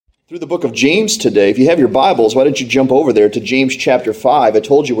Through the book of James today. If you have your Bibles, why don't you jump over there to James chapter 5. I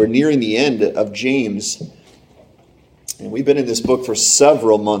told you we're nearing the end of James. And we've been in this book for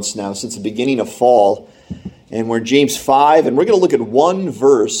several months now, since the beginning of fall. And we're in James 5, and we're going to look at one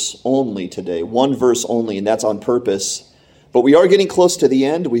verse only today. One verse only, and that's on purpose. But we are getting close to the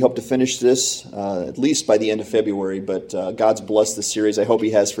end. We hope to finish this at least by the end of February. But God's blessed this series. I hope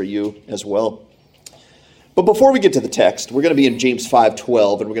He has for you as well. But before we get to the text, we're going to be in James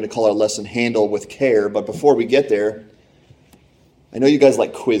 5:12, and we're going to call our lesson Handle with Care. But before we get there, I know you guys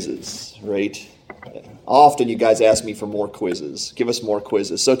like quizzes, right? Often you guys ask me for more quizzes. Give us more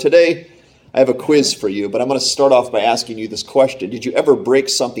quizzes. So today, I have a quiz for you, but I'm going to start off by asking you this question. Did you ever break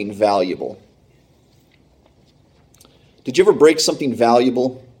something valuable? Did you ever break something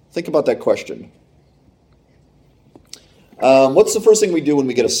valuable? Think about that question. What's the first thing we do when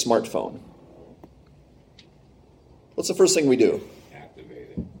we get a smartphone? What's the first thing we do?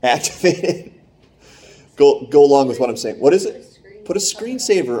 Activate it. Go along with what I'm saying. What is it? Put a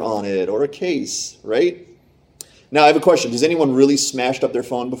screensaver on it or a case, right? Now I have a question. Has anyone really smashed up their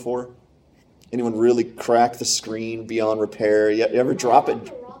phone before? Anyone really cracked the screen beyond repair? You ever drop it?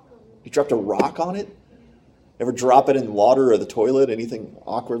 You dropped a rock on it? Ever drop it in water or the toilet? Anything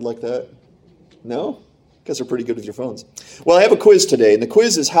awkward like that? No? You guys are pretty good with your phones. Well, I have a quiz today, and the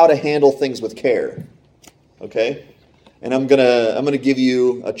quiz is how to handle things with care. Okay? And I'm gonna give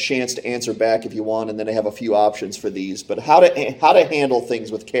you a chance to answer back if you want, and then I have a few options for these. But how to handle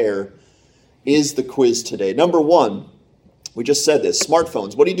things with care is the quiz today. Number one, we just said this,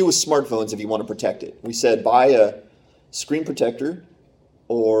 smartphones. What do you do with smartphones if you want to protect it? We said buy a screen protector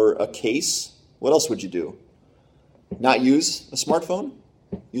or a case. What else would you do? Not use a smartphone?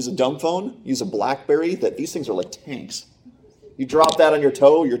 Use a dumb phone? Use a BlackBerry? These things are like tanks. You drop that on your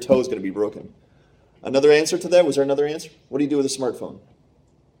toe is going to be broken. Another answer to that? Was there another answer? What do you do with a smartphone?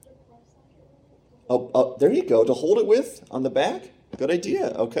 Oh, there you go. To hold it with on the back? Good idea.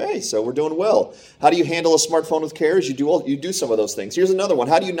 Okay, so we're doing well. How do you handle a smartphone with care? You do some of those things. Here's another one.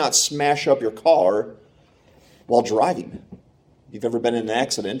 How do you not smash up your car while driving? You've ever been in an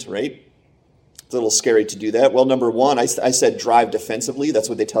accident, right? It's a little scary to do that. Well, number one, I said drive defensively. That's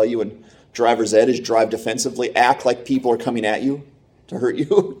what they tell you in driver's ed is drive defensively. Act like people are coming at you to hurt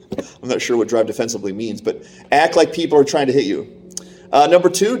you. I'm not sure what drive defensively means, but act like people are trying to hit you. Number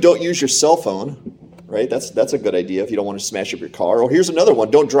two, don't use your cell phone, right? That's a good idea if you don't want to smash up your car. Or here's another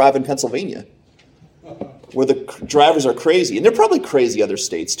one, don't drive in Pennsylvania, where the drivers are crazy. And they're probably crazy other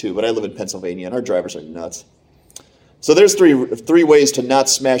states too, but I live in Pennsylvania and our drivers are nuts. So there's three ways to not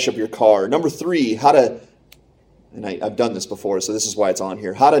smash up your car. Number three, and I've done this before, so this is why it's on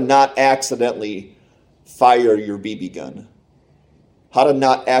here, how to not accidentally fire your BB gun. How to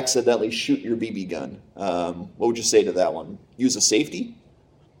not accidentally shoot your BB gun. What would you say to that one? Use a safety.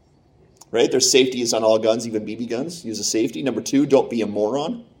 Right? There's safeties on all guns, even BB guns. Use a safety. Number two, don't be a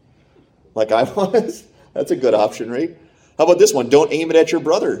moron. Like I was. That's a good option, right? How about this one? Don't aim it at your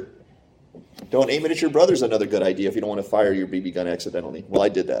brother. Don't aim it at your brother is another good idea if you don't want to fire your BB gun accidentally. Well, I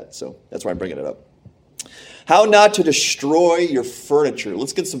did that, so that's why I'm bringing it up. How not to destroy your furniture.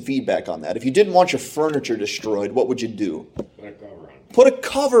 Let's get some feedback on that. If you didn't want your furniture destroyed, what would you do? Put a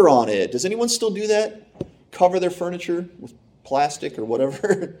cover on it. Does anyone still do that? Cover their furniture with plastic or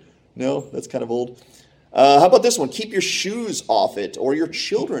whatever? No, that's kind of old. How about this one? Keep your shoes off it or your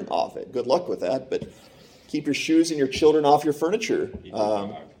children off it. Good luck with that, but keep your shoes and your children off your furniture.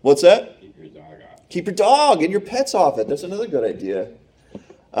 What's that? Keep your dog off. Keep your dog and your pets off it. That's another good idea.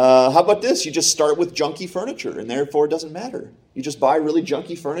 How about this? You just start with junky furniture, and therefore it doesn't matter. You just buy really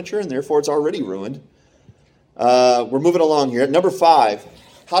junky furniture, and therefore it's already ruined. We're moving along here. Number 5,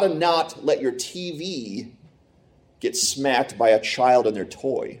 how to not let your TV get smacked by a child and their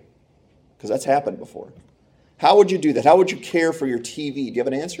toy. Because that's happened before. How would you do that? How would you care for your TV? Do you have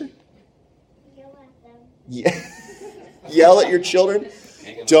an answer? Yell at them. Yeah. Yell at your children?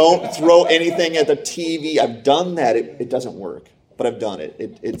 Don't throw anything at the TV. I've done that. It doesn't work. But I've done it.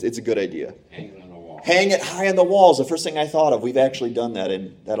 It's a good idea. Hang it on the wall. Hang it high on the walls. The first thing I thought of. We've actually done that,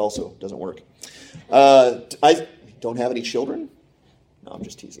 and that also doesn't work. I don't have any children. No, I'm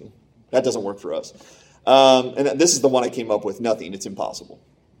just teasing. That doesn't work for us. And this is the one I came up with. Nothing. It's impossible.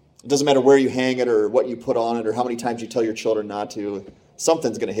 It doesn't matter where you hang it or what you put on it or how many times you tell your children not to.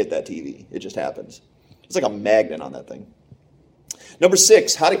 Something's going to hit that TV. It just happens. It's like a magnet on that thing. Number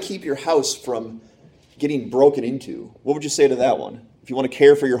 6, how to keep your house from getting broken into. What would you say to that one? If you want to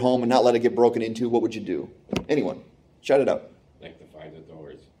care for your home and not let it get broken into, what would you do? Anyone? Shout it out. Electrify the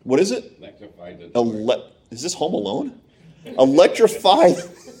doors. What is it? Electrify the doors. Is this Home Alone? Electrify.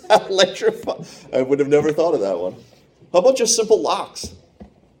 I would have never thought of that one. How about just simple locks?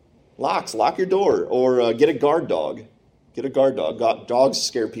 Locks. Lock your door. Or get a guard dog. Get a guard dog. Dogs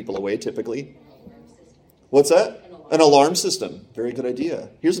scare people away typically. What's that? An alarm system. Very good idea.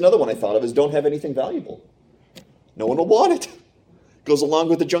 Here's another one I thought of is don't have anything valuable. No one will want it. Goes along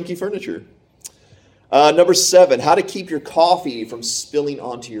with the junky furniture. Number 7, how to keep your coffee from spilling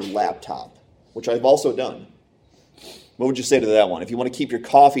onto your laptop, which I've also done. What would you say to that one? If you want to keep your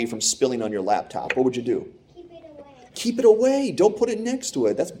coffee from spilling on your laptop, what would you do? Keep it away. Keep it away. Don't put it next to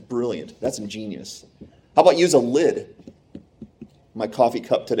it. That's brilliant. That's ingenious. How about use a lid? My coffee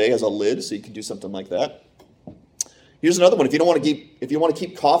cup today has a lid, so you can do something like that. Here's another one. If you want to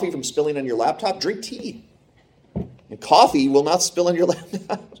keep coffee from spilling on your laptop, drink tea. And coffee will not spill on your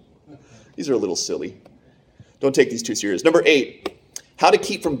laptop. These are a little silly. Don't take these too serious. Number 8, how to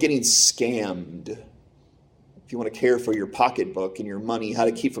keep from getting scammed. If you want to care for your pocketbook and your money, how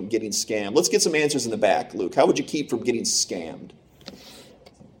to keep from getting scammed. Let's get some answers in the back, Luke. How would you keep from getting scammed?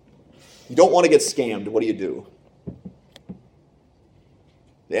 You don't want to get scammed. What do you do?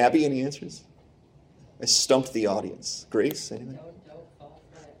 Abby, any answers? I stumped the audience. Grace, anything? Don't fall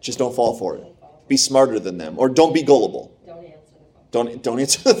for it. Just don't fall for it. Be smarter than them. Or don't be gullible. Don't answer the phone. Don't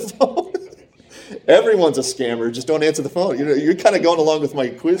answer the phone. Everyone's a scammer. Just don't answer the phone. You're kind of going along with my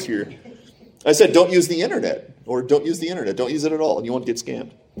quiz here. I said don't use the internet. Or don't use the internet. Don't use it at all, and you won't get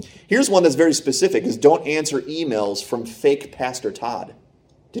scammed. Here's one that's very specific, is don't answer emails from fake Pastor Todd.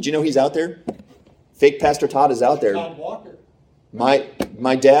 Did you know he's out there? Fake Pastor Todd is out there. Todd Walker.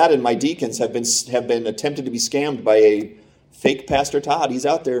 My dad and my deacons have been attempted to be scammed by a fake Pastor Todd. He's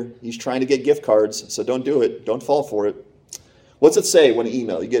out there. He's trying to get gift cards, so don't do it. Don't fall for it. What's it say when you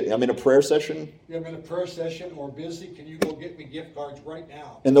email? I'm in a prayer session. Yeah, I'm in a prayer session or busy. Can you go get me gift cards right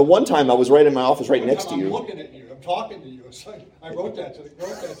now? And the one time I was right in my office, right next to you. I'm looking at you. I'm talking to you. It's like, I wrote that to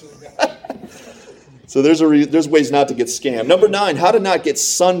the guy. So there's ways not to get scammed. Number 9, how to not get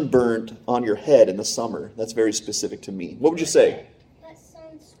sunburnt on your head in the summer. That's very specific to me. What would you say? Put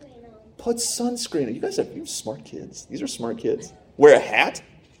sunscreen on. Put sunscreen on. You're smart kids. These are smart kids. Wear a hat.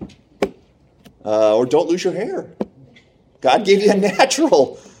 Or don't lose your hair. God gave you a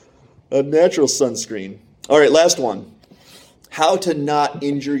natural sunscreen. All right, last one. How to not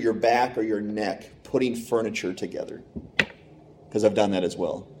injure your back or your neck putting furniture together. Because I've done that as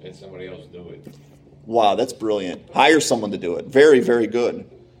well. Let somebody else do it. Wow, that's brilliant. Hire someone to do it. Very, very good.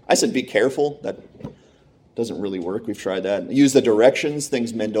 I said be careful. That doesn't really work. We've tried that. Use the directions,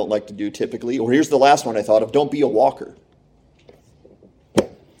 things men don't like to do typically. Or here's the last one I thought of. Don't be a walker.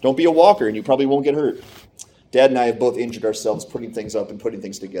 Don't be a walker and you probably won't get hurt. Dad and I have both injured ourselves putting things up and putting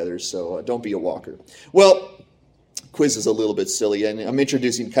things together, so don't be a walker. Well, quiz is a little bit silly, and I'm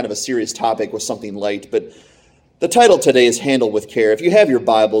introducing kind of a serious topic with something light, but the title today is Handle with Care. If you have your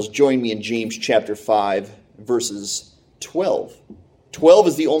Bibles, join me in James chapter 5, verses 12. 12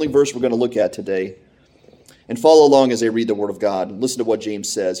 is the only verse we're going to look at today. And follow along as I read the Word of God. Listen to what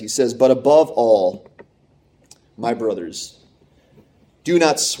James says. He says, "But above all, my brothers, do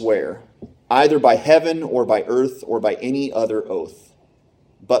not swear, either by heaven or by earth or by any other oath.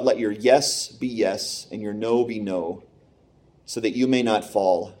 But let your yes be yes and your no be no, so that you may not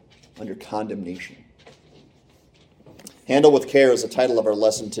fall under condemnation." Handle with Care is the title of our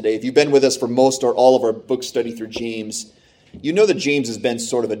lesson today. If you've been with us for most or all of our book study through James, you know that James has been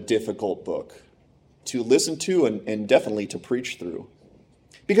sort of a difficult book to listen to and definitely to preach through.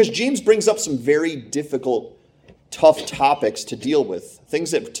 Because James brings up some very difficult, tough topics to deal with,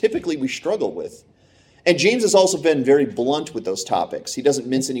 things that typically we struggle with. And James has also been very blunt with those topics. He doesn't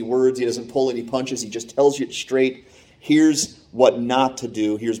mince any words. He doesn't pull any punches. He just tells you straight, here's what not to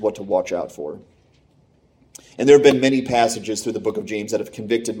do. Here's what to watch out for. And there have been many passages through the book of James that have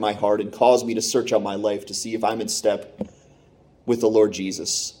convicted my heart and caused me to search out my life to see if I'm in step with the Lord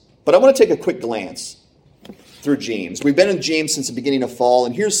Jesus. But I want to take a quick glance through James. We've been in James since the beginning of fall,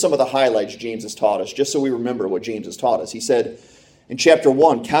 and here's some of the highlights James has taught us, just so we remember what James has taught us. He said in chapter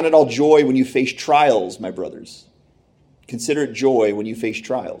 1, "Count it all joy when you face trials, my brothers. Consider it joy when you face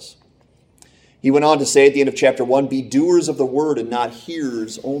trials." He went on to say at the end of chapter 1, "Be doers of the word and not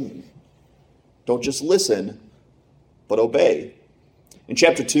hearers only." Don't just listen, but obey. In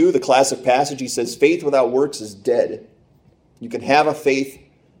chapter 2, the classic passage, he says, "Faith without works is dead." You can have a faith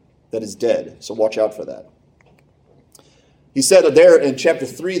that is dead, so watch out for that. He said there in chapter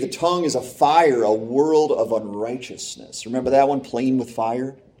 3, the tongue is a fire, a world of unrighteousness. Remember that one, playing with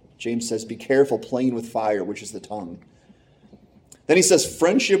fire? James says, be careful playing with fire, which is the tongue. Then he says,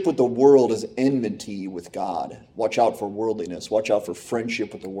 friendship with the world is enmity with God. Watch out for worldliness. Watch out for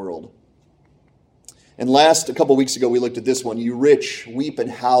friendship with the world. And a couple weeks ago, we looked at this one. You rich, weep and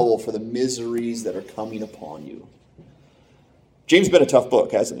howl for the miseries that are coming upon you. James has been a tough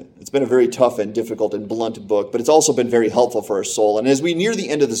book, hasn't it? It's been a very tough and difficult and blunt book, but it's also been very helpful for our soul. And as we near the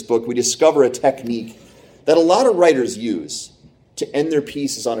end of this book, we discover a technique that a lot of writers use to end their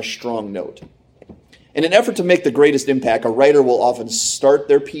pieces on a strong note. In an effort to make the greatest impact, a writer will often start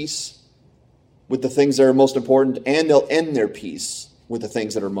their piece with the things that are most important, and they'll end their piece with the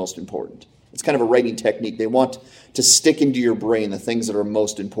things that are most important. It's kind of a writing technique. They want to stick into your brain the things that are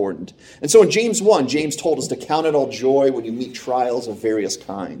most important. And so in James 1, James told us to count it all joy when you meet trials of various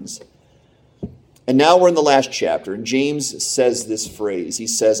kinds. And now we're in the last chapter, and James says this phrase. He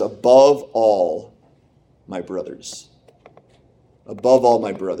says, above all, my brothers. Above all,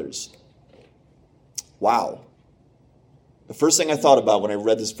 my brothers. Wow. The first thing I thought about when I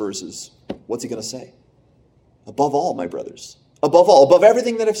read this verse is, what's he going to say? Above all, my brothers. Above all, above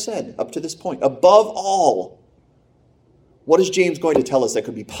everything that I've said up to this point. Above all. What is James going to tell us that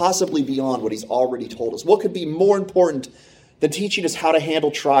could be possibly beyond what he's already told us? What could be more important than teaching us how to handle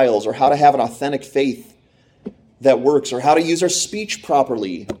trials, or how to have an authentic faith that works, or how to use our speech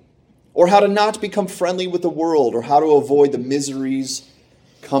properly, or how to not become friendly with the world, or how to avoid the miseries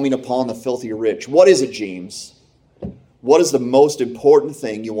coming upon the filthy rich? What is it, James? What is the most important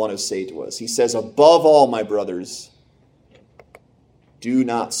thing you want to say to us? He says, above all, my brothers, do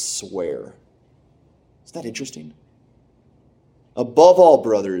not swear. Isn't that interesting? Above all,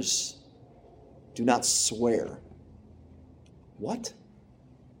 brothers, do not swear. What?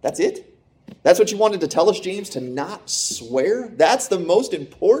 That's it? That's what you wanted to tell us, James? To not swear? That's the most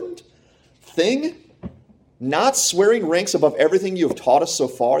important thing? Not swearing ranks above everything you have taught us so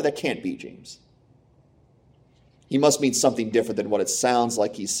far? That can't be, James. He must mean something different than what it sounds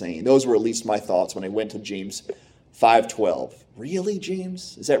like he's saying. Those were at least my thoughts when I went to James 5:12. Really,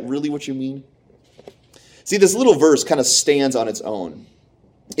 James? Is that really what you mean? See, this little verse kind of stands on its own.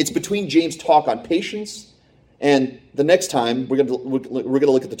 It's between James' talk on patience, and the next time we're going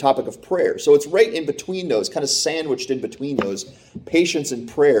to look at the topic of prayer. So it's right in between those, kind of sandwiched in between those, patience and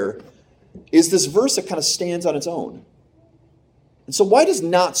prayer, is this verse that kind of stands on its own. And so why does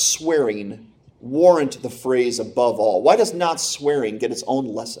not swearing warrant the phrase above all? Why does not swearing get its own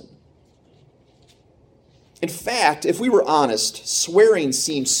lesson? In fact, if we were honest, swearing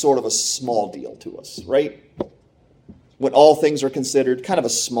seems sort of a small deal to us, right? When all things are considered, kind of a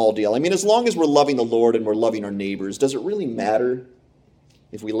small deal. I mean, as long as we're loving the Lord and we're loving our neighbors, does it really matter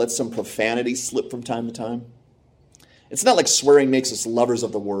if we let some profanity slip from time to time? It's not like swearing makes us lovers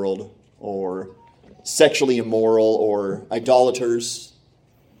of the world or sexually immoral or idolaters.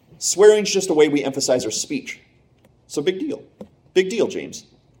 Swearing's just a way we emphasize our speech. So big deal. Big deal, James.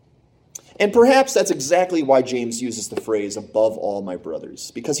 And perhaps that's exactly why James uses the phrase, above all, my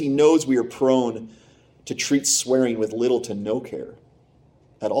brothers, because he knows we are prone to treat swearing with little to no care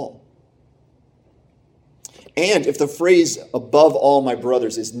at all. And if the phrase, above all, my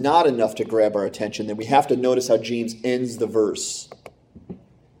brothers, is not enough to grab our attention, then we have to notice how James ends the verse.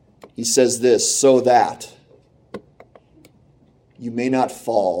 He says this, so that you may not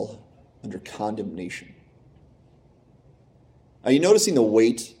fall under condemnation. Are you noticing the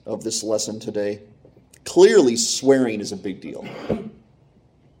weight of this lesson today? Clearly, swearing is a big deal.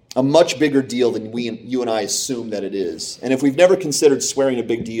 A much bigger deal than you and I assume that it is. And if we've never considered swearing a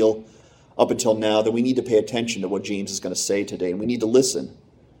big deal up until now, then we need to pay attention to what James is going to say today. And we need to listen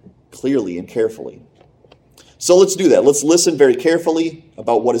clearly and carefully. So let's do that. Let's listen very carefully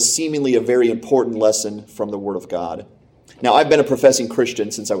about what is seemingly a very important lesson from the Word of God. Now, I've been a professing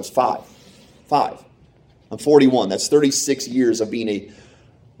Christian since I was five. I'm 41. That's 36 years of being a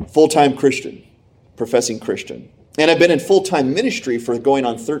full-time Christian, professing Christian. And I've been in full-time ministry for going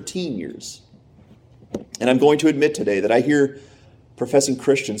on 13 years. And I'm going to admit today that I hear professing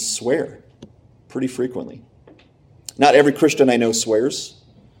Christians swear pretty frequently. Not every Christian I know swears,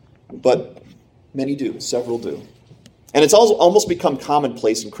 but many do. Several do. And it's also almost become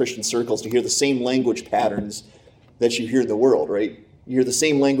commonplace in Christian circles to hear the same language patterns that you hear in the world, right? You hear the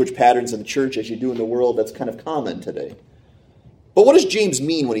same language patterns in the church as you do in the world. That's kind of common today. But what does James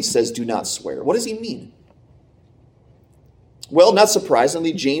mean when he says do not swear? What does he mean? Well, not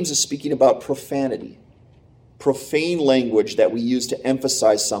surprisingly, James is speaking about profanity. Profane language that we use to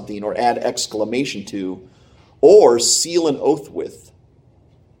emphasize something or add exclamation to or seal an oath with.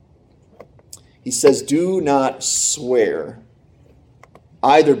 He says, do not swear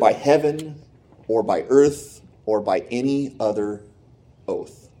either by heaven or by earth or by any other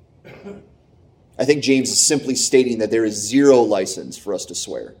oath. I think James is simply stating that there is zero license for us to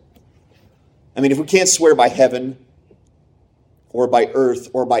swear. I mean, if we can't swear by heaven or by earth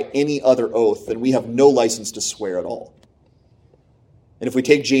or by any other oath, then we have no license to swear at all. And if we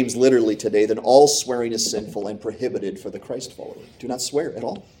take James literally today, then all swearing is sinful and prohibited for the Christ follower. Do not swear at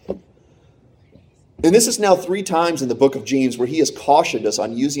all. And this is now 3 times in the book of James where he has cautioned us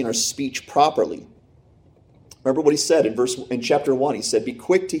on using our speech properly. Remember what he said in chapter 1. He said, be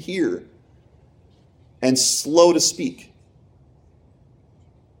quick to hear and slow to speak.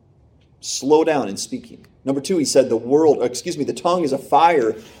 Slow down in speaking. Number 2, he said, the tongue is a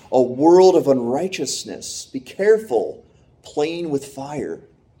fire, a world of unrighteousness. Be careful playing with fire.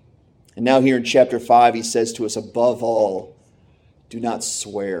 And now here in chapter 5, he says to us, above all, do not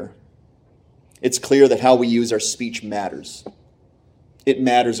swear. It's clear that how we use our speech matters. It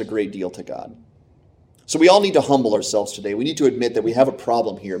matters a great deal to God. So we all need to humble ourselves today. We need to admit that we have a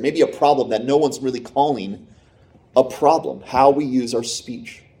problem here. Maybe a problem that no one's really calling a problem. How we use our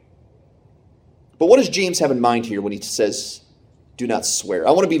speech. But what does James have in mind here when he says, do not swear?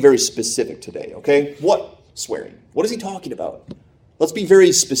 I want to be very specific today, okay? What swearing? What is he talking about? Let's be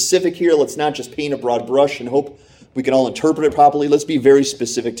very specific here. Let's not just paint a broad brush and hope we can all interpret it properly. Let's be very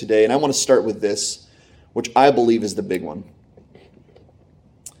specific today. And I want to start with this, which I believe is the big one.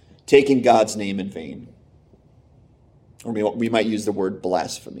 Taking God's name in vain. Or we might use the word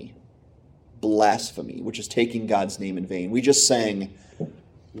blasphemy. Blasphemy, which is taking God's name in vain. We just sang,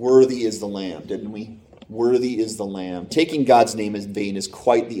 worthy is the Lamb, didn't we? Worthy is the Lamb. Taking God's name in vain is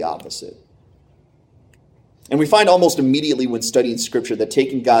quite the opposite. And we find almost immediately when studying Scripture that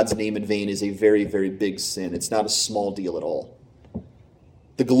taking God's name in vain is a very, very big sin. It's not a small deal at all.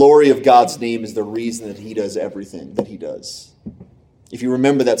 The glory of God's name is the reason that he does everything that he does. If you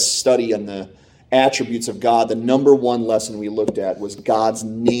remember that study on the attributes of God, the number 1 lesson we looked at was God's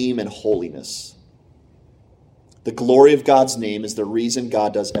name and holiness. The glory of God's name is the reason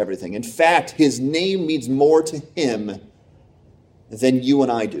God does everything. In fact, his name means more to him than you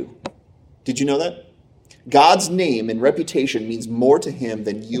and I do. Did you know that? God's name and reputation means more to him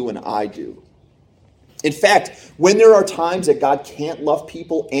than you and I do. In fact, when there are times that God can't love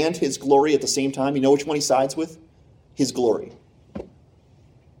people and his glory at the same time, you know which one he sides with? His glory.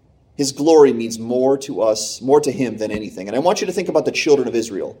 His glory means more to us, more to him than anything. And I want you to think about the children of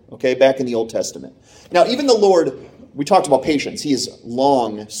Israel, okay, back in the Old Testament. Now, even the Lord, we talked about patience. He is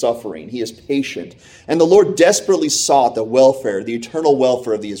long-suffering. He is patient. And the Lord desperately sought the welfare, the eternal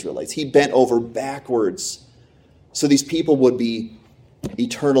welfare of the Israelites. He bent over backwards so these people would be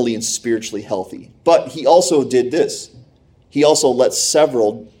eternally and spiritually healthy. But he also did this. He also let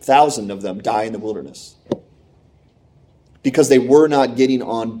several thousand of them die in the wilderness because they were not getting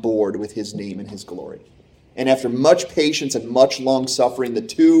on board with his name and his glory. And after much patience and much long suffering, the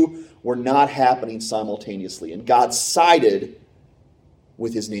two were not happening simultaneously. And God sided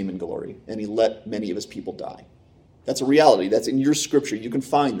with his name and glory, and he let many of his people die. That's a reality. That's in your scripture. You can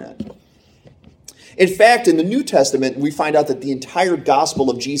find that. In fact, in the New Testament, we find out that the entire gospel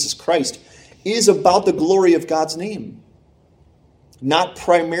of Jesus Christ is about the glory of God's name, not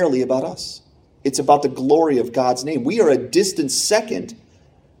primarily about us. It's about the glory of God's name. We are a distant second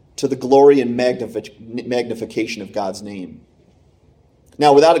to the glory and magnification of God's name.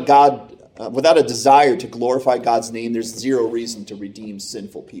 Now, without a desire to glorify God's name, there's zero reason to redeem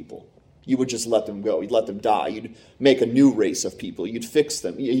sinful people. You would just let them go. You'd let them die. You'd make a new race of people. You'd fix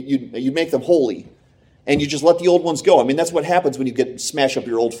them. You'd make them holy. And you just let the old ones go. I mean, that's what happens when you smash up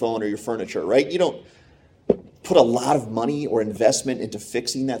your old phone or your furniture, right? You don't put a lot of money or investment into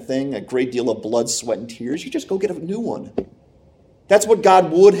fixing that thing, a great deal of blood, sweat, and tears. You just go get a new one. That's what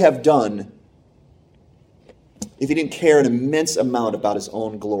God would have done if he didn't care an immense amount about his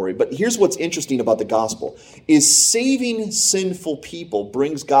own glory. But here's what's interesting about the gospel, is saving sinful people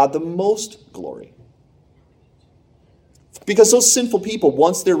brings God the most glory. Because those sinful people,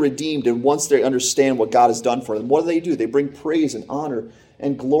 once they're redeemed and once they understand what God has done for them, what do? They bring praise and honor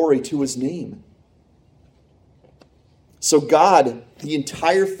and glory to his name. So God, the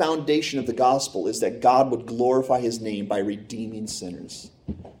entire foundation of the gospel is that God would glorify his name by redeeming sinners.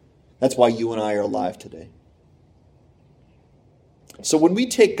 That's why you and I are alive today. So when we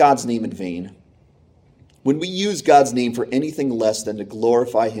take God's name in vain, when we use God's name for anything less than to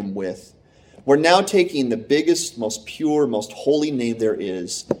glorify him with, we're now taking the biggest, most pure, most holy name there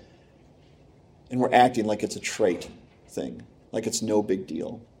is, and we're acting like it's a trite thing, like it's no big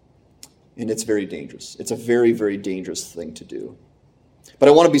deal. And it's very dangerous. It's a very, very dangerous thing to do. But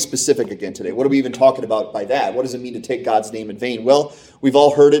I want to be specific again today. What are we even talking about by that? What does it mean to take God's name in vain? Well, we've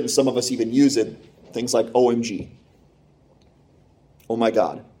all heard it, and some of us even use it. Things like OMG. Oh my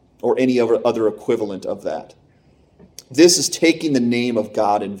God. Or any other equivalent of that. This is taking the name of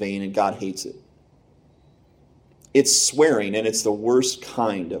God in vain, and God hates it. It's swearing, and it's the worst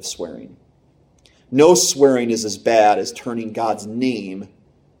kind of swearing. No swearing is as bad as turning God's name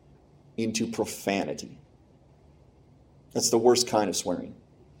into profanity. That's the worst kind of swearing.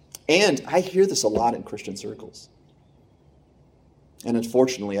 And I hear this a lot in Christian circles. And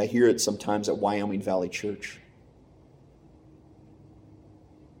unfortunately, I hear it sometimes at Wyoming Valley Church.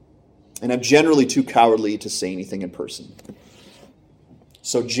 And I'm generally too cowardly to say anything in person.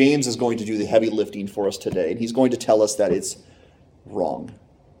 So James is going to do the heavy lifting for us today, and he's going to tell us that it's wrong.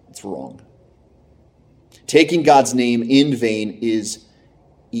 It's wrong. Taking God's name in vain is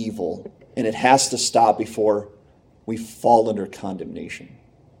evil, and it has to stop before we fall under condemnation.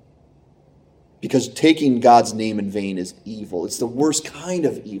 Because taking God's name in vain is evil. It's the worst kind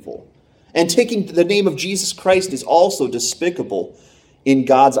of evil. And taking the name of Jesus Christ is also despicable in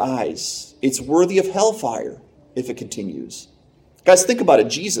God's eyes. It's worthy of hellfire if it continues. Guys, think about it.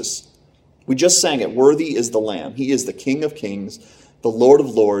 Jesus, we just sang it, worthy is the Lamb. He is the King of kings, the Lord of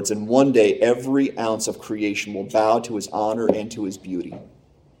lords, and one day every ounce of creation will bow to his honor and to his beauty.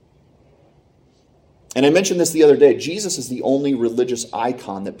 And I mentioned this the other day. Jesus is the only religious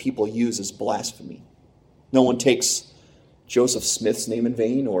icon that people use as blasphemy. No one takes Joseph Smith's name in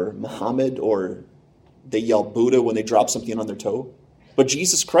vain, or Muhammad, or they yell Buddha when they drop something on their toe. But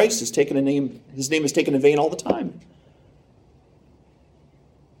Jesus Christ is taken a name, his name is taken in vain all the time.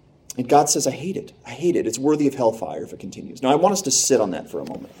 And God says, I hate it. I hate it. It's worthy of hellfire if it continues. Now, I want us to sit on that for a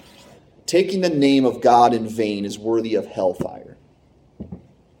moment. Taking the name of God in vain is worthy of hellfire.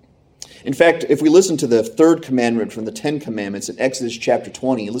 In fact, if we listen to the third commandment from the Ten Commandments in Exodus chapter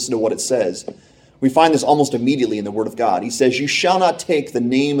 20, listen to what it says. We find this almost immediately in the Word of God. He says, you shall not take the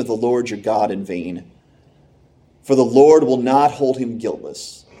name of the Lord your God in vain, for the Lord will not hold him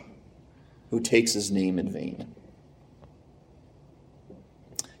guiltless who takes his name in vain.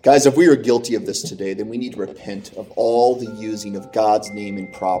 Guys, if we are guilty of this today, then we need to repent of all the using of God's name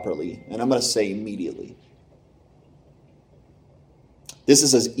improperly. And I'm going to say immediately. This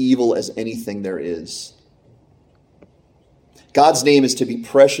is as evil as anything there is. God's name is to be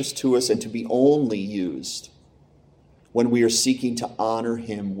precious to us and to be only used when we are seeking to honor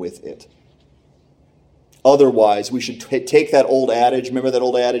him with it. Otherwise, we should take that old adage. Remember that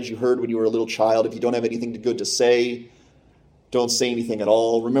old adage you heard when you were a little child? If you don't have anything good to say, don't say anything at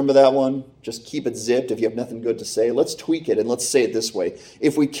all. Remember that one? Just keep it zipped if you have nothing good to say. Let's tweak it and let's say it this way.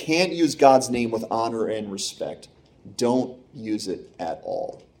 If we can't use God's name with honor and respect, don't use it at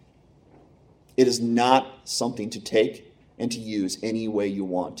all. It is not something to take and to use any way you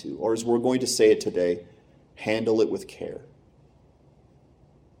want to. Or as we're going to say it today, handle it with care.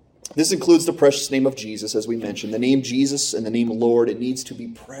 This includes the precious name of Jesus, as we mentioned. The name Jesus and the name Lord, it needs to be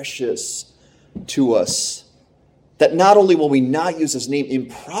precious to us. That not only will we not use his name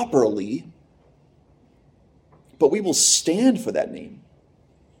improperly, but we will stand for that name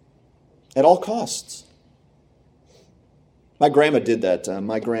at all costs. My grandma did that.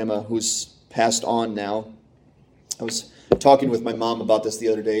 My grandma, who's passed on now, I was talking with my mom about this the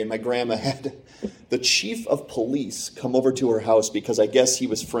other day, and my grandma had the chief of police come over to her house because I guess he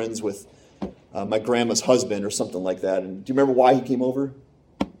was friends with my grandma's husband or something like that. And do you remember why he came over?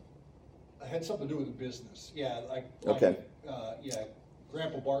 It had something to do with the business. Yeah, Okay.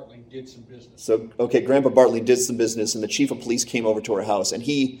 Grandpa Bartling did some business. So, Grandpa Bartling did some business, and the chief of police came over to her house, and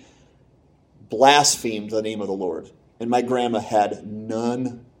he blasphemed the name of the Lord. And my grandma had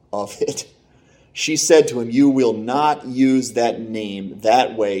none of it. She said to him, you will not use that name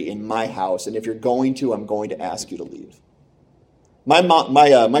that way in my house, and if you're going to, I'm going to ask you to leave. My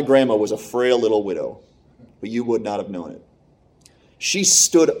grandma was a frail little widow, but you would not have known it. She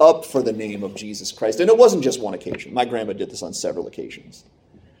stood up for the name of Jesus Christ. And it wasn't just one occasion. My grandma did this on several occasions.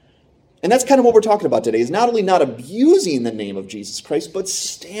 And that's kind of what we're talking about today, is not only not abusing the name of Jesus Christ, but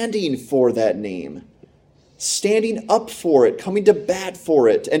standing for that name. Standing up for it, coming to bat for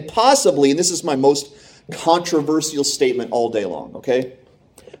it, and possibly, and this is my most controversial statement all day long, okay?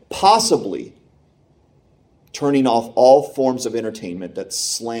 Possibly turning off all forms of entertainment that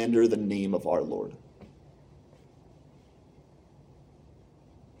slander the name of our Lord.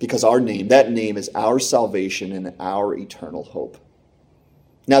 Because that name is our salvation and our eternal hope.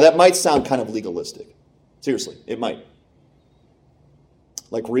 Now that might sound kind of legalistic. Seriously, it might.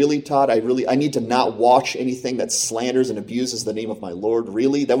 Like, really, Todd, I need to not watch anything that slanders and abuses the name of my Lord?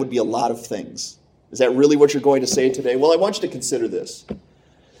 Really? That would be a lot of things. Is that really what you're going to say today? Well, I want you to consider this.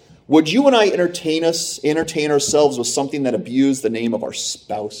 Would you and I entertain ourselves with something that abused the name of our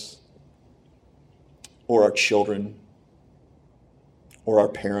spouse, or our children, or our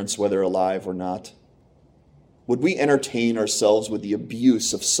parents, whether alive or not? Would we entertain ourselves with the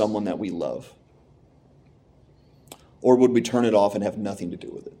abuse of someone that we love? Or would we turn it off and have nothing to do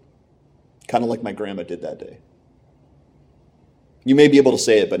with it? kind of like my grandma did that day. You may be able to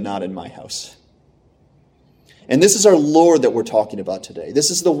say it, but not in my house. And this is our Lord that we're talking about today.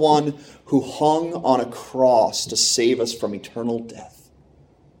 This is the one who hung on a cross to save us from eternal death.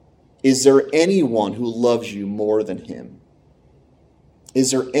 Is there anyone who loves you more than him?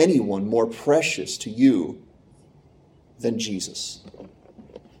 Is there anyone more precious to you than Jesus?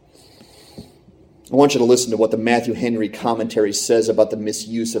 I want you to listen to what the Matthew Henry commentary says about the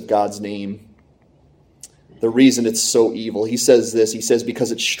misuse of God's name. The reason it's so evil. He says this, he says,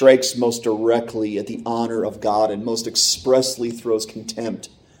 because it strikes most directly at the honor of God and most expressly throws contempt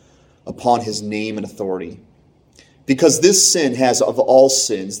upon his name and authority. Because this sin has, of all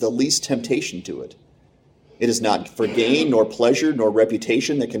sins, the least temptation to it. It is not for gain, nor pleasure, nor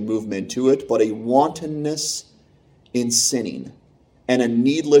reputation that can move men to it, but a wantonness in sinning, and a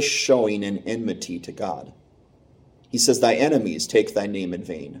needless showing and enmity to God. He says, thy enemies take thy name in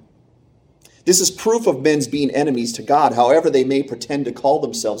vain. This is proof of men's being enemies to God, however they may pretend to call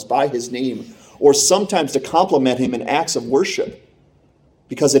themselves by his name, or sometimes to compliment him in acts of worship,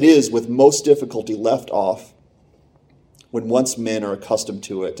 because it is with most difficulty left off when once men are accustomed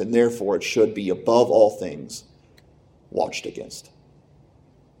to it, and therefore it should be above all things watched against.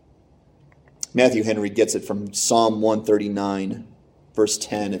 Matthew Henry gets it from Psalm 139, verse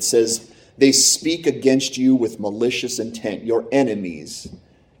 10. It says, they speak against you with malicious intent. Your enemies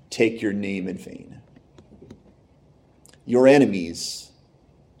take your name in vain. Your enemies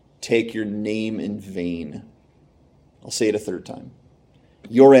take your name in vain. I'll say it a third time.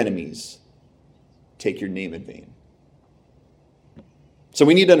 Your enemies take your name in vain. So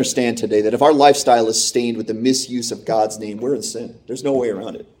we need to understand today that if our lifestyle is stained with the misuse of God's name, we're in sin. There's no way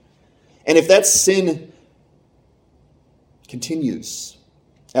around it. And if that sin continues,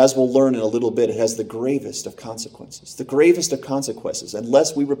 as we'll learn in a little bit, it has the gravest of consequences. The gravest of consequences,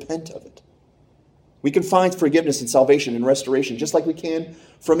 unless we repent of it. We can find forgiveness and salvation and restoration just like we can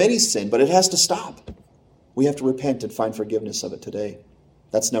from any sin, but it has to stop. We have to repent and find forgiveness of it today.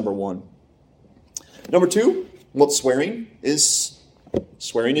 That's number one. Number two, what swearing is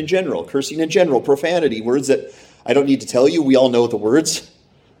swearing in general, cursing in general, profanity, words that I don't need to tell you. We all know the words.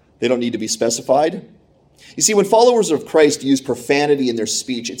 They don't need to be specified. You see, when followers of Christ use profanity in their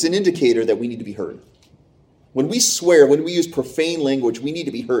speech, it's an indicator that we need to be heard. When we swear, when we use profane language, we need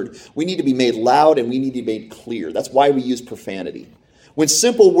to be heard. We need to be made loud and we need to be made clear. That's why we use profanity. When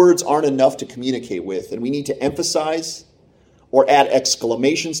simple words aren't enough to communicate with, and we need to emphasize or add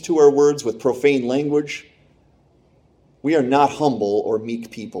exclamations to our words with profane language, we are not humble or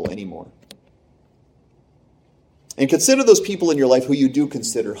meek people anymore. And consider those people in your life who you do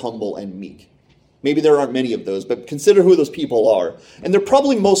consider humble and meek. Maybe there aren't many of those, but consider who those people are. And they're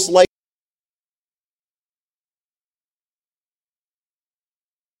probably most likely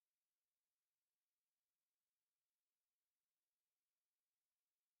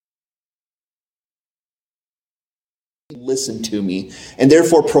listen to me. And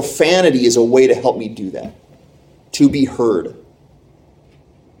therefore profanity is a way to help me do that. To be heard.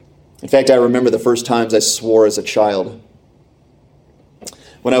 In fact, I remember the first times I swore as a child.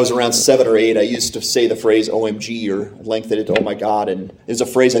 When I was around 7 or 8, I used to say the phrase OMG, or lengthen it to oh my God, and it was a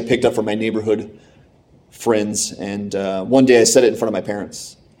phrase I picked up from my neighborhood friends. And one day I said it in front of my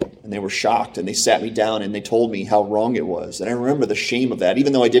parents, and they were shocked, and they sat me down and they told me how wrong it was. And I remember the shame of that,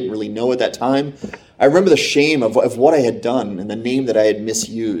 even though I didn't really know at that time. I remember the shame of what I had done and the name that I had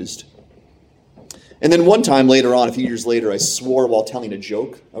misused. And then one time later on, a few years later, I swore while telling a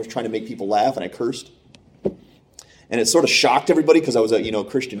joke. I was trying to make people laugh, and I cursed. And it sort of shocked everybody because I was a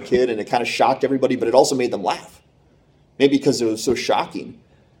Christian kid, and it kind of shocked everybody, but it also made them laugh. Maybe because it was so shocking.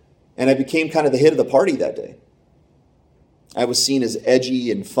 And I became kind of the hit of the party that day. I was seen as edgy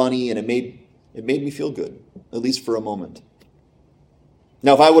and funny, and it made me feel good, at least for a moment.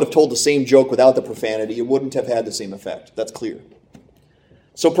 Now, if I would have told the same joke without the profanity, it wouldn't have had the same effect. That's clear.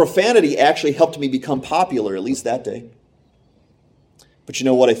 So profanity actually helped me become popular, at least that day. But you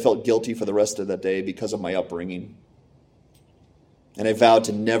know what? I felt guilty for the rest of that day because of my upbringing. And I vowed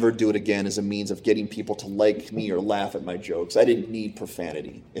to never do it again as a means of getting people to like me or laugh at my jokes. I didn't need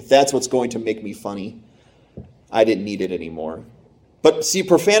profanity. If that's what's going to make me funny, I didn't need it anymore. But see,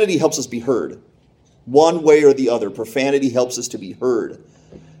 profanity helps us be heard. One way or the other, profanity helps us to be heard.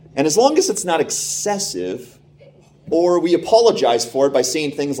 And as long as it's not excessive, or we apologize for it by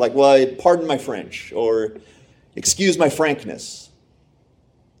saying things like, well, pardon my French, or excuse my frankness,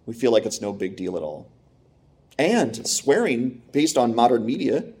 we feel like it's no big deal at all. And swearing, based on modern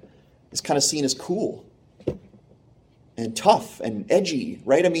media, is kind of seen as cool and tough and edgy,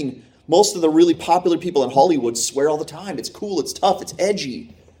 right? I mean, most of the really popular people in Hollywood swear all the time. It's cool, it's tough, it's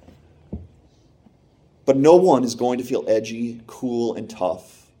edgy. But no one is going to feel edgy, cool, and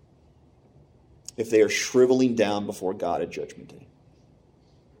tough if they are shriveling down before God at Judgment Day.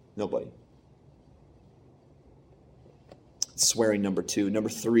 Nobody. Swearing number 2. Number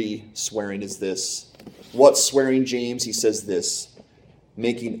 3, swearing is this. What swearing, James? He says this.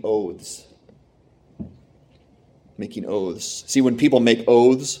 Making oaths. Making oaths. See, when people make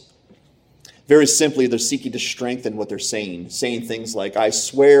oaths, very simply, they're seeking to strengthen what they're saying. Saying things like, I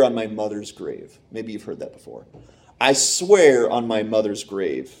swear on my mother's grave. Maybe you've heard that before. I swear on my mother's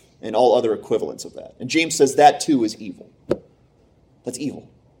grave. And all other equivalents of that. And James says that too is evil. That's evil.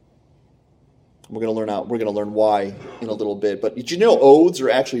 We're going to learn why in a little bit. But did you know oaths are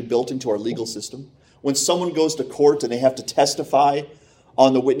actually built into our legal system? When someone goes to court and they have to testify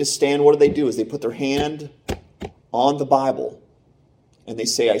on the witness stand, what do? Is they put their hand on the Bible and they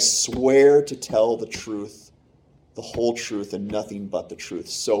say, I swear to tell the truth, the whole truth, and nothing but the truth.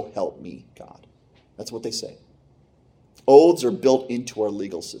 So help me, God. That's what they say. Oaths are built into our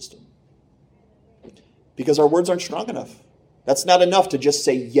legal system because our words aren't strong enough. That's not enough to just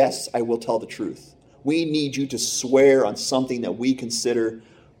say, yes, I will tell the truth. We need you to swear on something that we consider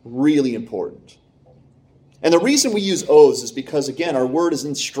really important. And the reason we use oaths is because, again, our word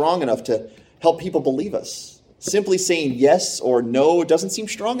isn't strong enough to help people believe us. Simply saying yes or no doesn't seem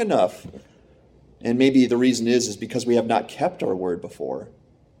strong enough. And maybe the reason is because we have not kept our word before.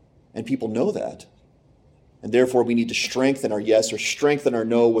 And people know that. And therefore, we need to strengthen our yes or strengthen our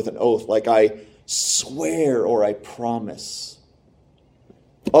no with an oath, like I swear or I promise.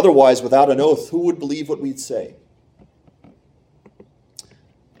 Otherwise, without an oath, who would believe what we'd say?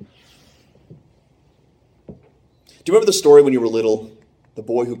 Do you remember the story when you were little? The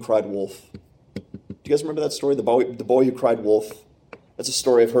boy who cried wolf. Do you guys remember that story? The boy who cried wolf. That's a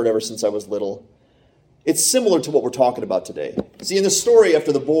story I've heard ever since I was little. It's similar to what we're talking about today. See, in the story,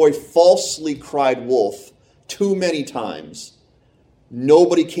 after the boy falsely cried wolf too many times,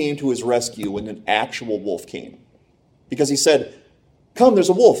 nobody came to his rescue when an actual wolf came. Because he said, come, there's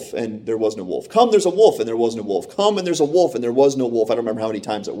a wolf, and there was no wolf. Come, there's a wolf, and there was no wolf. Come, and there's a wolf, and there was no wolf. I don't remember how many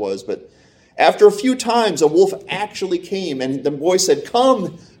times it was, but after a few times, a wolf actually came, and the boy said,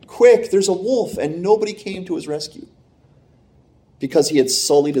 come, quick, there's a wolf, and nobody came to his rescue. Because he had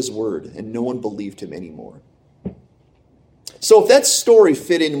sullied his word, and no one believed him anymore. So if that story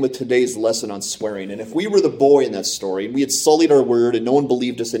fit in with today's lesson on swearing, and if we were the boy in that story, and we had sullied our word, and no one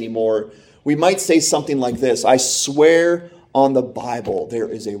believed us anymore, we might say something like this: I swear on the Bible there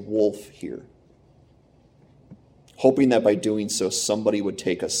is a wolf here. Hoping that by doing so, somebody would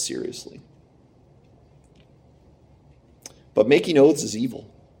take us seriously. But making oaths is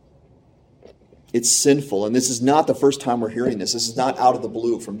evil. It's sinful, and this is not the first time we're hearing this. This is not out of the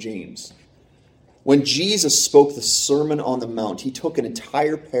blue from James. When Jesus spoke the Sermon on the Mount, he took an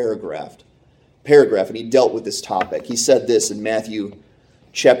entire paragraph, and he dealt with this topic. He said this in Matthew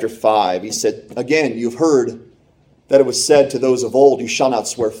chapter 5. He said, again, you've heard that it was said to those of old, you shall not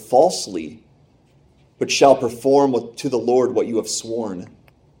swear falsely, but shall perform to the Lord what you have sworn.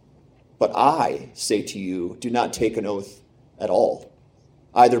 But I say to you, do not take an oath at all,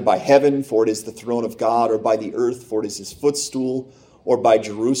 either by heaven, for it is the throne of God, or by the earth, for it is his footstool, or by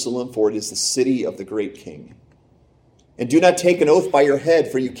Jerusalem, for it is the city of the great king. And do not take an oath by your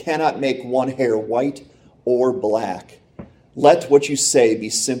head, for you cannot make one hair white or black. Let what you say be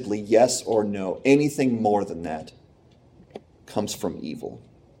simply yes or no. Anything more than that comes from evil.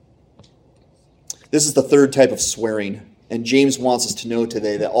 This is the third type of swearing, and James wants us to know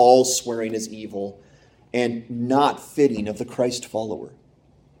today that all swearing is evil and not fitting of the Christ follower.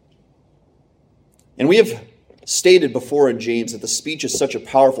 And we have stated before in James that the speech is such a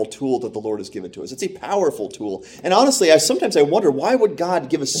powerful tool that the Lord has given to us. It's a powerful tool. And honestly, sometimes I wonder, why would God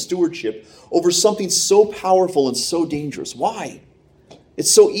give us stewardship over something so powerful and so dangerous? Why?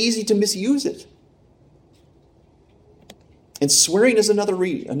 It's so easy to misuse it. And swearing is another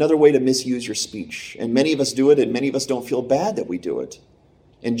way to misuse your speech. And many of us do it, and many of us don't feel bad that we do it.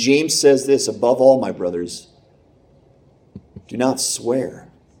 And James says this, above all, my brothers, do not swear.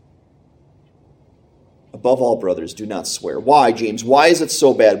 Above all, brothers, do not swear. Why, James? Why is it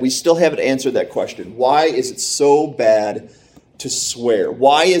so bad? We still haven't answered that question. Why is it so bad to swear?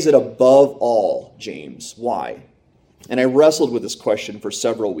 Why is it above all, James? Why? And I wrestled with this question for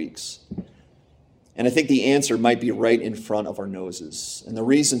several weeks. And I think the answer might be right in front of our noses. And the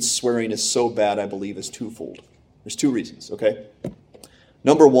reason swearing is so bad, I believe, is twofold. There's two reasons, okay?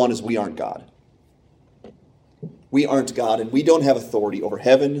 Number one is we aren't God. We aren't God, and we don't have authority over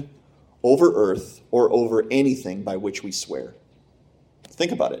heaven, over earth, or over anything by which we swear.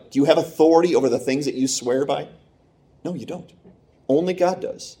 Think about it. Do you have authority over the things that you swear by? No, you don't. Only God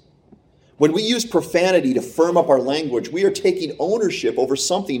does. When we use profanity to firm up our language, we are taking ownership over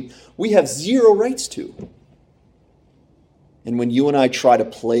something we have zero rights to. And when you and I try to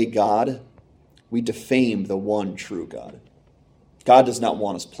play God, we defame the one true God. God does not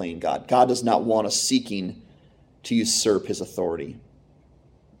want us playing God. God does not want us seeking to usurp his authority.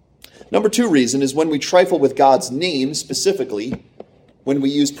 Number 2 reason is when we trifle with God's name, specifically, when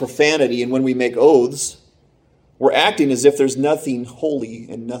we use profanity and when we make oaths, we're acting as if there's nothing holy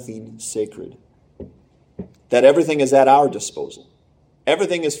and nothing sacred. That everything is at our disposal.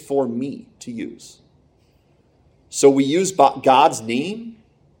 Everything is for me to use. So we use God's name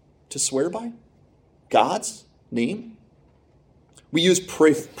to swear by? God's name? We use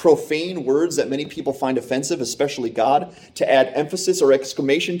profane words that many people find offensive, especially God, to add emphasis or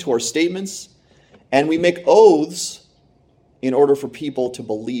exclamation to our statements. And we make oaths in order for people to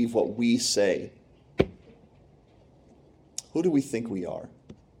believe what we say. Who do we think we are?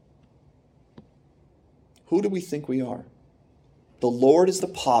 Who do we think we are? The Lord is the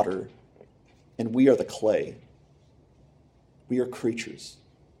potter, and we are the clay. We are creatures.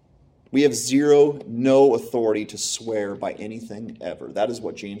 We have no authority to swear by anything ever. That is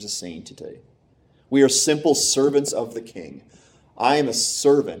what James is saying today. We are simple servants of the King. I am a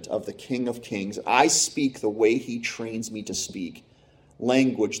servant of the King of Kings. I speak the way he trains me to speak,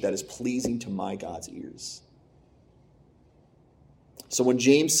 language that is pleasing to my God's ears. So when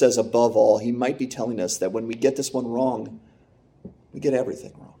James says above all, he might be telling us that when we get this one wrong, we get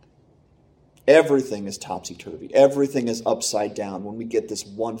everything wrong. Everything is topsy-turvy. Everything is upside down when we get this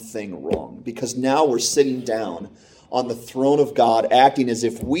one thing wrong. Because now we're sitting down on the throne of God, acting as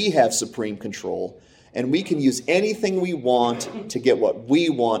if we have supreme control, and we can use anything we want to get what we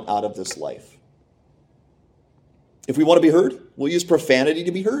want out of this life. If we want to be heard, we'll use profanity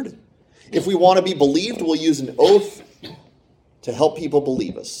to be heard. If we want to be believed, we'll use an oath to help people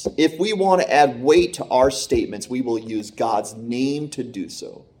believe us. If we want to add weight to our statements, we will use God's name to do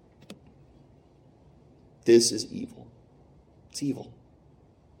so. This is evil. It's evil.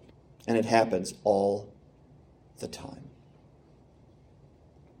 And it happens all the time.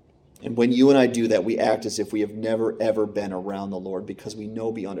 And when you and I do that, we act as if we have never, ever been around the Lord because we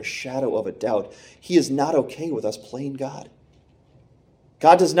know beyond a shadow of a doubt he is not okay with us playing God.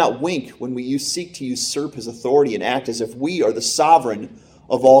 God does not wink when we seek to usurp his authority and act as if we are the sovereign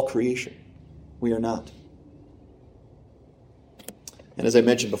of all creation. We are not. And as I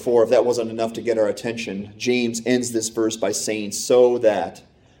mentioned before, if that wasn't enough to get our attention, James ends this verse by saying, so that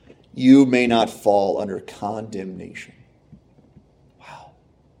you may not fall under condemnation. Wow.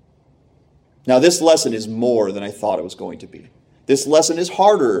 Now this lesson is more than I thought it was going to be. This lesson is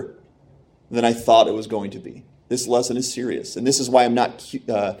harder than I thought it was going to be. This lesson is serious. And this is why I'm not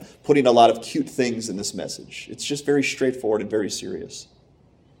putting a lot of cute things in this message. It's just very straightforward and very serious.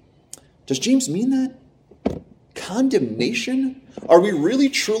 Does James mean that? Condemnation? Are we really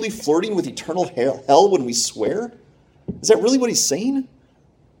truly flirting with eternal hell when we swear? Is that really what he's saying?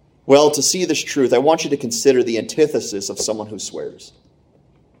 Well, to see this truth, I want you to consider the antithesis of someone who swears.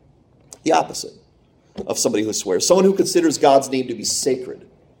 The opposite of somebody who swears. Someone who considers God's name to be sacred.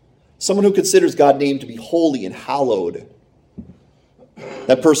 Someone who considers God's name to be holy and hallowed.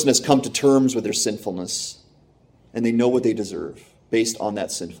 That person has come to terms with their sinfulness, and they know what they deserve based on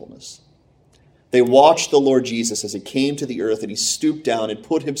that sinfulness. They watched the Lord Jesus as he came to the earth, and he stooped down and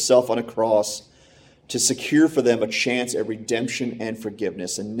put himself on a cross to secure for them a chance at redemption and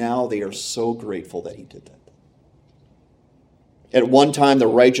forgiveness. And now they are so grateful that he did that. At one time, the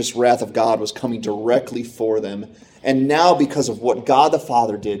righteous wrath of God was coming directly for them. And now, because of what God the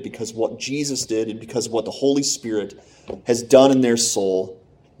Father did, because of what Jesus did, and because of what the Holy Spirit has done in their soul,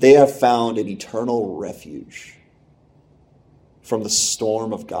 they have found an eternal refuge from the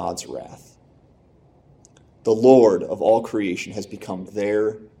storm of God's wrath. The Lord of all creation has become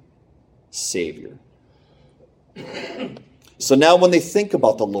their Savior. So now when they think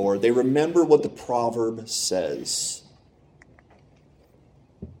about the Lord, they remember what the proverb says.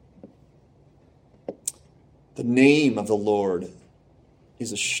 The name of the Lord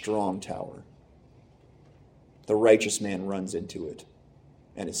is a strong tower. The righteous man runs into it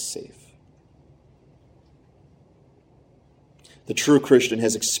and is safe. The true Christian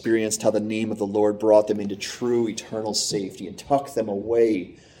has experienced how the name of the Lord brought them into true eternal safety and tucked them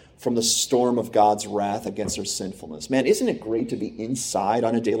away from the storm of God's wrath against their sinfulness. Man, isn't it great to be inside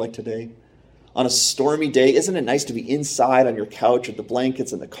on a day like today? On a stormy day, isn't it nice to be inside on your couch with the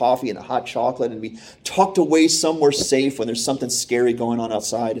blankets and the coffee and the hot chocolate and be tucked away somewhere safe when there's something scary going on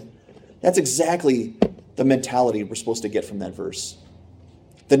outside? That's exactly the mentality we're supposed to get from that verse.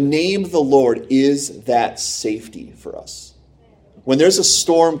 The name of the Lord is that safety for us. When there's a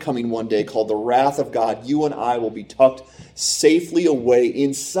storm coming one day called the wrath of God, you and I will be tucked safely away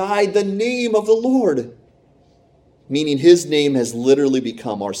inside the name of the Lord. Meaning his name has literally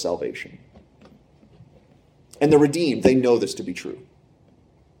become our salvation. And the redeemed, they know this to be true.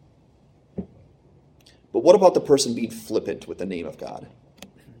 But what about the person being flippant with the name of God?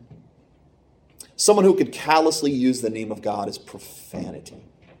 Someone who could callously use the name of God as profanity.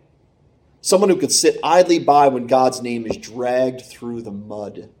 Someone who could sit idly by when God's name is dragged through the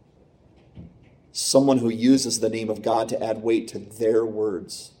mud. Someone who uses the name of God to add weight to their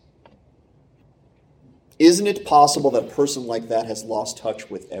words. Isn't it possible that a person like that has lost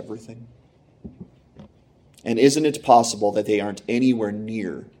touch with everything? And isn't it possible that they aren't anywhere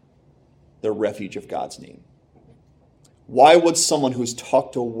near the refuge of God's name? Why would someone who's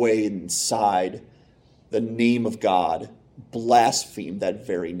tucked away inside the name of God blaspheme that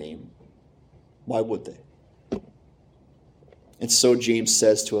very name? Why would they? And so James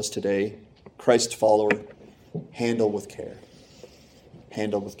says to us today, Christ follower, handle with care.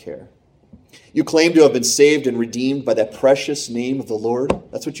 Handle with care. You claim to have been saved and redeemed by that precious name of the Lord.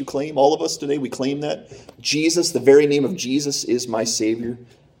 That's what you claim. All of us today, we claim that. Jesus, the very name of Jesus is my Savior.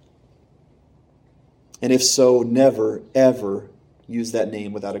 And if so, never, ever use that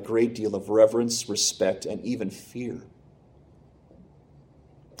name without a great deal of reverence, respect, and even fear.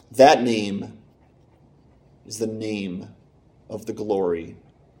 That name is the name of the glory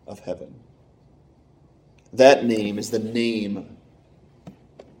of heaven. That name is the name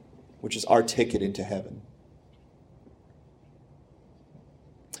which is our ticket into heaven.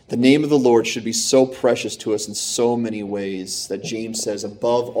 The name of the Lord should be so precious to us in so many ways that James says,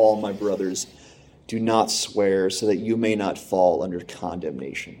 above all, my brothers, do not swear so that you may not fall under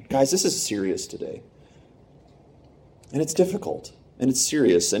condemnation. Guys, this is serious today. And it's difficult. And it's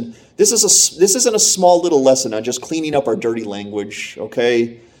serious. And this isn't a small little lesson on just cleaning up our dirty language,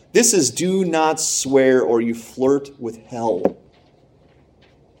 okay? This is do not swear or you flirt with hell.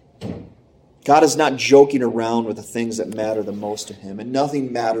 God is not joking around with the things that matter the most to him. And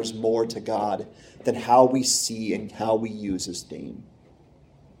nothing matters more to God than how we see and how we use his name.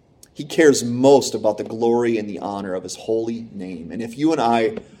 He cares most about the glory and the honor of his holy name. And if you and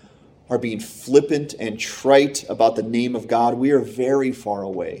I are being flippant and trite about the name of God, we are very far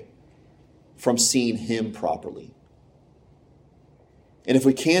away from seeing him properly. And if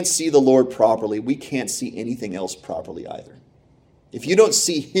we can't see the Lord properly, we can't see anything else properly either. If you don't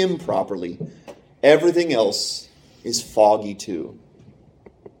see him properly, everything else is foggy too.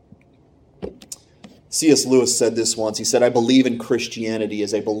 C.S. Lewis said this once. He said, I believe in Christianity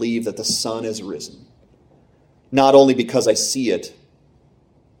as I believe that the sun has risen. Not only because I see it,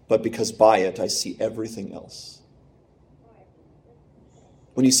 but because by it I see everything else.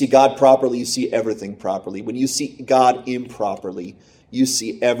 When you see God properly, you see everything properly. When you see God improperly, you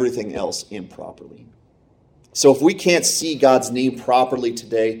see everything else improperly. So if we can't see God's name properly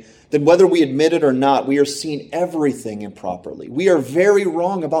today, then whether we admit it or not, we are seeing everything improperly. We are very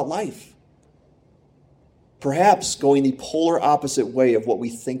wrong about life. Perhaps going the polar opposite way of what we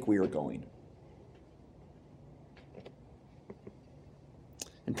think we are going.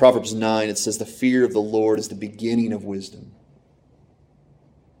 In Proverbs 9, it says, the fear of the Lord is the beginning of wisdom.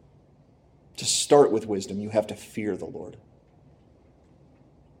 To start with wisdom, you have to fear the Lord.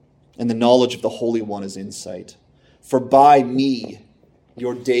 And the knowledge of the Holy One is insight. For by me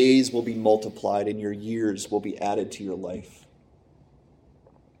your days will be multiplied and your years will be added to your life.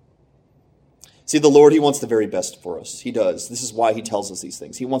 See, the Lord, he wants the very best for us. He does. This is why he tells us these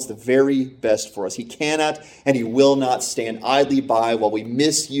things. He wants the very best for us. He cannot and he will not stand idly by while we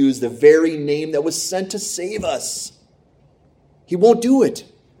misuse the very name that was sent to save us. He won't do it.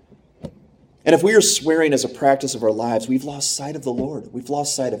 And if we are swearing as a practice of our lives, we've lost sight of the Lord. We've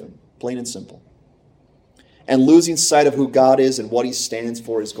lost sight of him, plain and simple. And losing sight of who God is and what he stands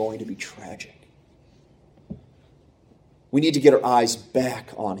for is going to be tragic. We need to get our eyes back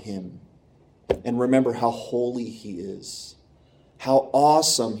on him and remember how holy he is, how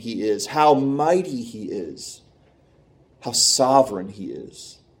awesome he is, how mighty he is, how sovereign he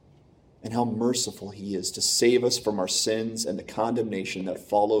is, and how merciful he is to save us from our sins and the condemnation that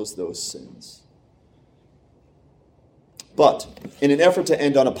follows those sins. But in an effort to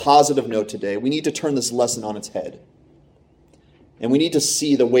end on a positive note today, we need to turn this lesson on its head. And we need to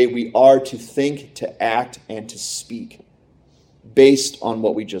see the way we are to think, to act, and to speak based on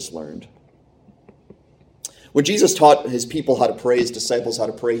what we just learned. When Jesus taught his people how to pray, his disciples how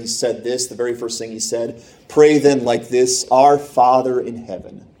to pray, he said this, the very first thing he said, pray then like this, Our Father in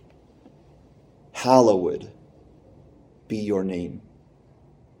heaven, hallowed be your name.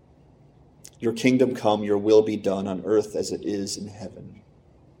 Your kingdom come, your will be done on earth as it is in heaven.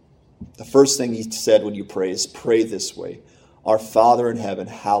 The first thing he said when you pray is pray this way. Our Father in heaven,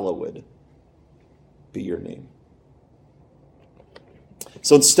 hallowed be your name.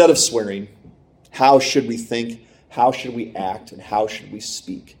 So instead of swearing, how should we think, how should we act, and how should we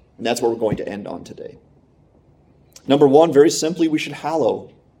speak? And that's what we're going to end on today. Number one, very simply, we should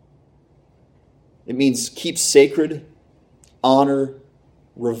hallow. It means keep sacred, honor,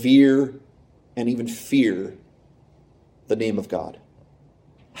 revere, and even fear the name of God.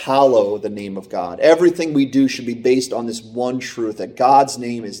 Hallow the name of God. Everything we do should be based on this one truth, that God's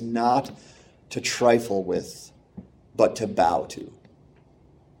name is not to trifle with, but to bow to.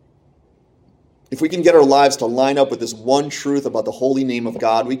 If we can get our lives to line up with this one truth about the holy name of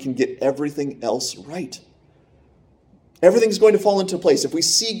God, we can get everything else right. Everything's going to fall into place. If we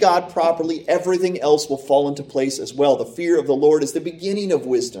see God properly, everything else will fall into place as well. The fear of the Lord is the beginning of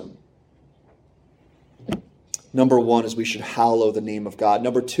wisdom. Number one is we should hallow the name of God.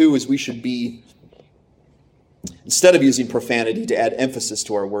 Number two is we should be, instead of using profanity to add emphasis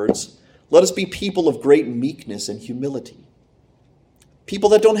to our words, let us be people of great meekness and humility. People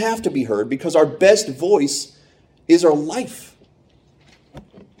that don't have to be heard, because our best voice is our life.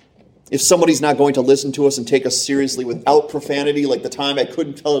 If somebody's not going to listen to us and take us seriously without profanity, like the time I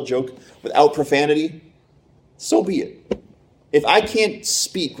couldn't tell a joke without profanity, so be it. If I can't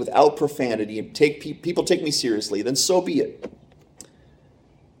speak without profanity and people take me seriously, then so be it.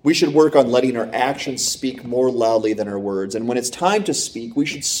 We should work on letting our actions speak more loudly than our words. And when it's time to speak, we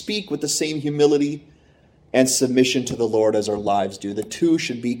should speak with the same humility and submission to the Lord as our lives do. The two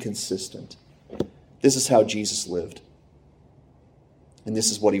should be consistent. This is how Jesus lived. And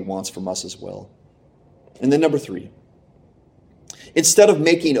this is what he wants from us as well. And then number three, instead of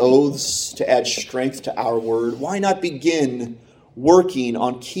making oaths to add strength to our word, why not begin working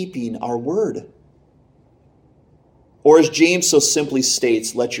on keeping our word? Or as James so simply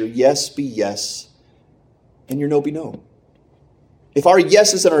states, let your yes be yes and your no be no. If our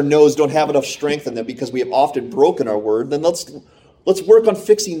yeses and our nos don't have enough strength in them because we have often broken our word, then let's work on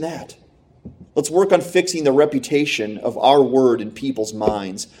fixing that. Let's work on fixing the reputation of our word in people's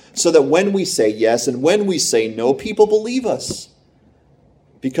minds so that when we say yes and when we say no, people believe us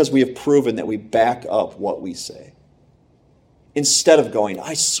because we have proven that we back up what we say. Instead of going,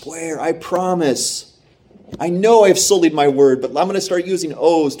 I swear, I promise, I know I've sullied my word, but I'm going to start using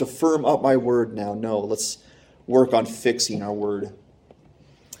oaths to firm up my word now. No, let's work on fixing our word.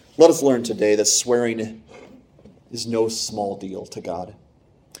 Let us learn today that swearing is no small deal to God.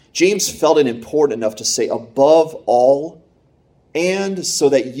 James felt it important enough to say, above all, and so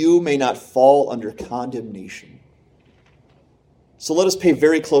that you may not fall under condemnation. So let us pay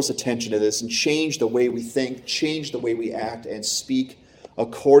very close attention to this and change the way we think, change the way we act, and speak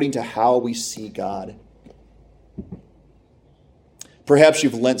according to how we see God. Perhaps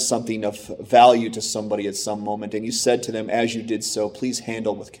you've lent something of value to somebody at some moment, and you said to them as you did so, please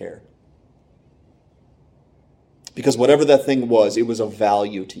handle with care. Because whatever that thing was, it was of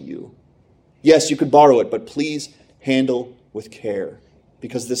value to you. Yes, you could borrow it, but please handle with care,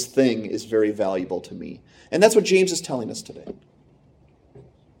 because this thing is very valuable to me. And that's what James is telling us today.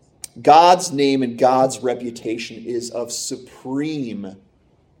 God's name and God's reputation is of supreme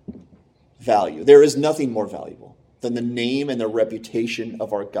value. There is nothing more valuable than the name and the reputation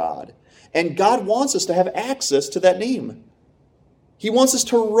of our God. And God wants us to have access to that name. He wants us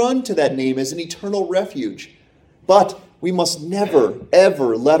to run to that name as an eternal refuge. But we must never,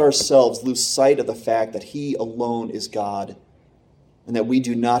 ever let ourselves lose sight of the fact that He alone is God and that we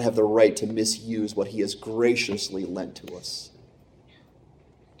do not have the right to misuse what He has graciously lent to us.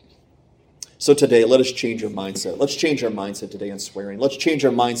 So today, let us change our mindset. Let's change our mindset today on swearing. Let's change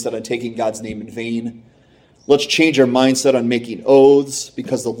our mindset on taking God's name in vain. Let's change our mindset on making oaths,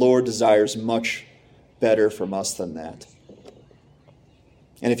 because the Lord desires much better from us than that.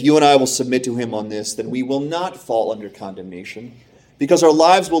 And if you and I will submit to Him on this, then we will not fall under condemnation, because our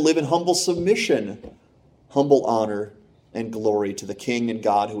lives will live in humble submission, humble honor, and glory to the King and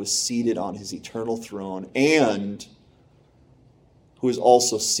God who is seated on His eternal throne and who is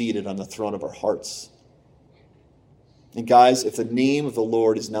also seated on the throne of our hearts. And guys, if the name of the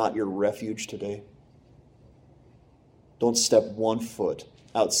Lord is not your refuge today, don't step 1 foot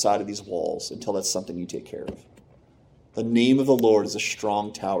outside of these walls until that's something you take care of. The name of the Lord is a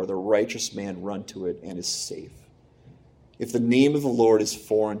strong tower. The righteous man run to it and is safe. If the name of the Lord is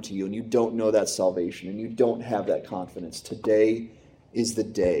foreign to you and you don't know that salvation and you don't have that confidence, today is the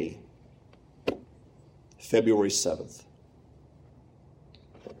day, February 7th.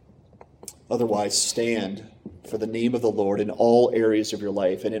 Otherwise, stand for the name of the Lord in all areas of your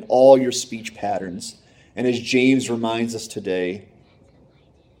life and in all your speech patterns. And as James reminds us today,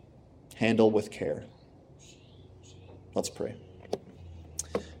 handle with care. Let's pray.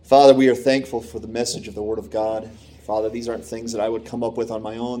 Father, we are thankful for the message of the Word of God. Father, these aren't things that I would come up with on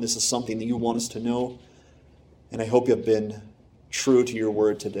my own. This is something that you want us to know. And I hope you have been true to your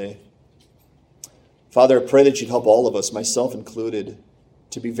word today. Father, I pray that you'd help all of us, myself included,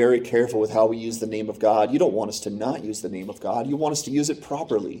 to be very careful with how we use the name of God. You don't want us to not use the name of God. You want us to use it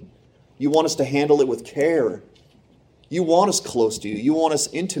properly. You want us to handle it with care. You want us close to you. You want us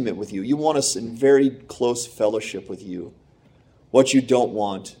intimate with you. You want us in very close fellowship with you. What you don't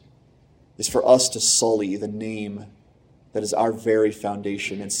want is for us to sully the name that is our very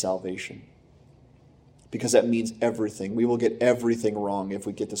foundation and salvation. Because that means everything. We will get everything wrong if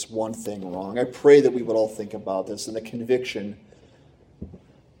we get this one thing wrong. I pray that we would all think about this and the conviction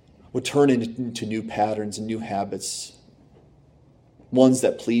would turn into new patterns and new habits. Ones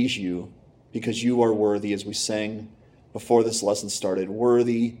that please you because you are worthy, as we sang before this lesson started.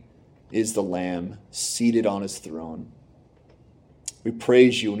 Worthy is the Lamb seated on his throne. We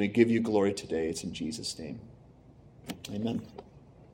praise you and we give you glory today. It's in Jesus' name. Amen.